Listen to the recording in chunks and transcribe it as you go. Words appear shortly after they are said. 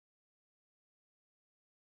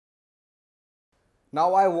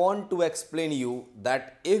Now I want to explain you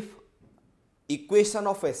that if equation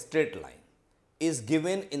of a straight line is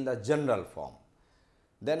given in the general form,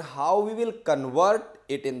 then how we will convert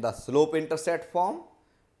it in the slope-intercept form,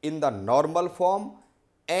 in the normal form,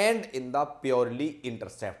 and in the purely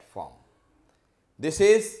intercept form. This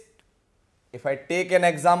is, if I take an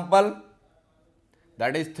example,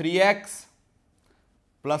 that is 3x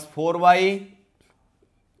plus 4y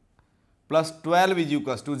plus 12 is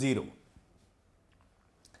equals to 0.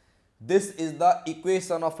 This is the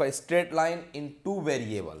equation of a straight line in two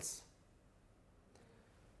variables.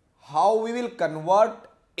 How we will convert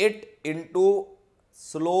it into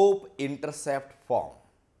slope-intercept form?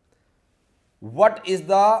 What is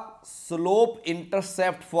the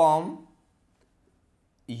slope-intercept form?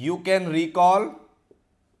 You can recall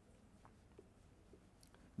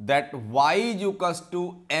that y is equals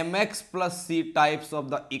to mx plus c types of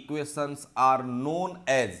the equations are known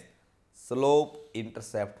as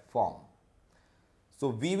slope-intercept form. So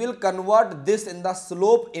we will convert this in the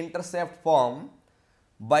slope-intercept form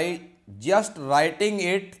by just writing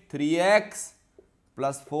it 3x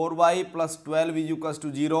plus 4y plus 12 is equals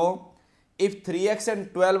to 0. If 3x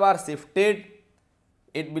and 12 are shifted,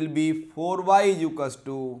 it will be 4y is equals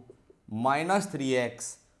to minus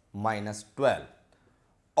 3x minus 12,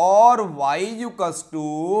 or y is equals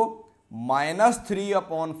to minus 3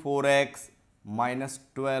 upon 4x minus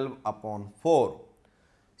 12 upon 4.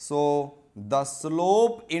 So the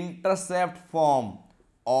slope-intercept form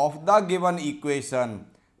of the given equation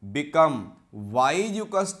become y is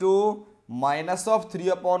equals to minus of 3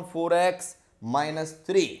 upon 4x minus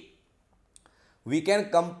 3. We can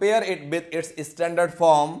compare it with its standard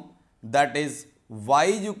form, that is y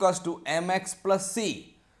is equals to mx plus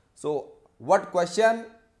c. So what question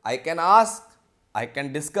I can ask, I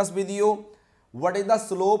can discuss with you, what is the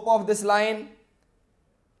slope of this line?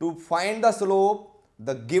 To find the slope,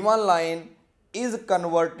 the given line is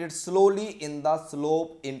converted slowly in the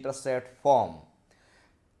slope-intercept form.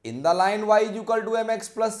 In the line y is equal to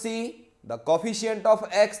mx plus c, the coefficient of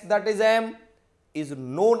x, that is m, is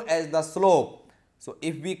known as the slope. So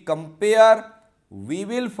if we compare, we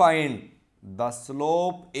will find the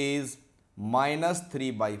slope is minus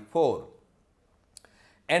 3 by 4.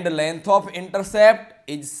 And length of intercept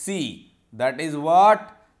is c, that is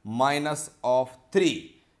what? Minus of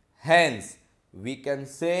 3. Hence, we can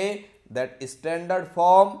say that standard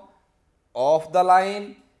form of the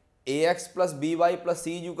line ax plus by plus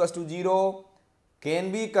c is equals to 0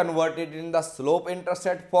 can be converted in the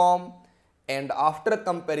slope-intercept form, and after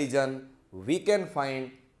comparison we can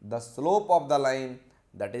find the slope of the line,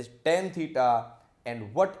 that is tan theta,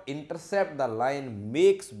 and what intercept the line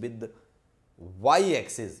makes with the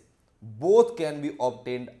y-axis. Both can be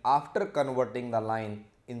obtained after converting the line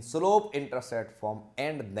in slope-intercept form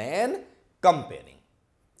and then comparing.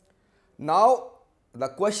 Now the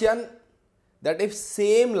question that if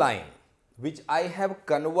same line which I have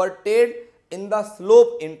converted in the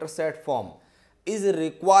slope-intercept form is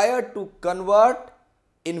required to convert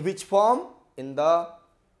in which form? In the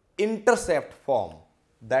intercept form.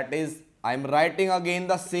 That is, I am writing again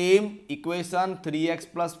the same equation, 3x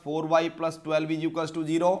plus 4y plus 12 is equals to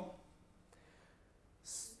 0.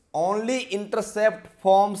 Only intercept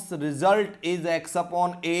form's result is x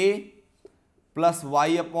upon a plus y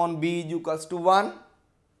upon b is equals to 1.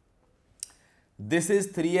 This is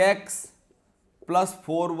 3x plus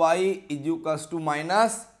 4y is equals to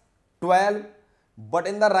minus 12. But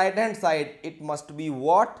in the right hand side, it must be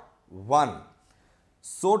what? 1.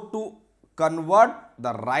 So to convert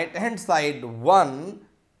the right hand side 1,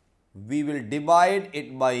 we will divide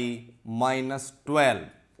it by minus 12.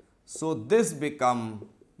 So this become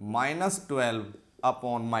minus 12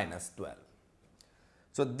 upon minus 12.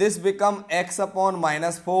 So this become x upon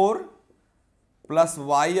minus 4 plus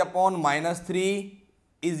y upon minus 3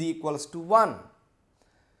 is equals to 1.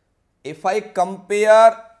 If I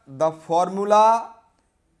compare the formula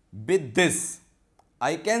with this,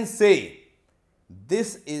 I can say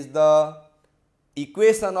this is the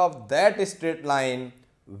equation of that straight line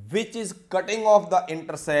which is cutting off the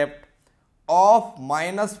intercept of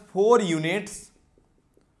minus 4 units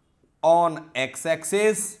on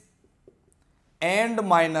x-axis and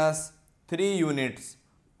minus 3 units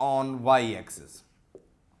on y-axis.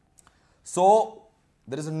 So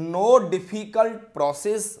there is no difficult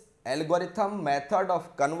process, algorithm, method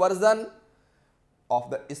of conversion of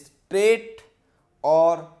the straight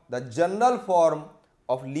or the general form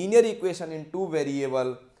of linear equation in two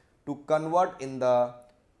variable to convert in the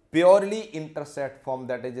purely intercept form,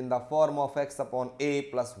 that is in the form of x upon a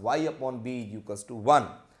plus y upon b is equals to 1.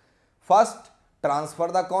 First transfer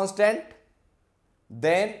the constant,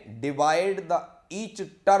 then divide the each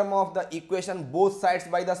term of the equation both sides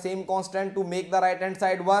by the same constant to make the right hand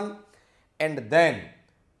side 1, and then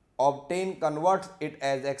converts it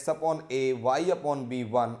as x upon a, y upon b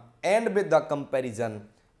 1, and with the comparison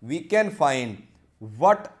we can find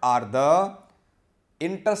what are the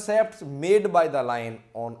intercepts made by the line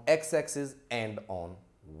on x-axis and on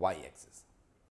y-axis.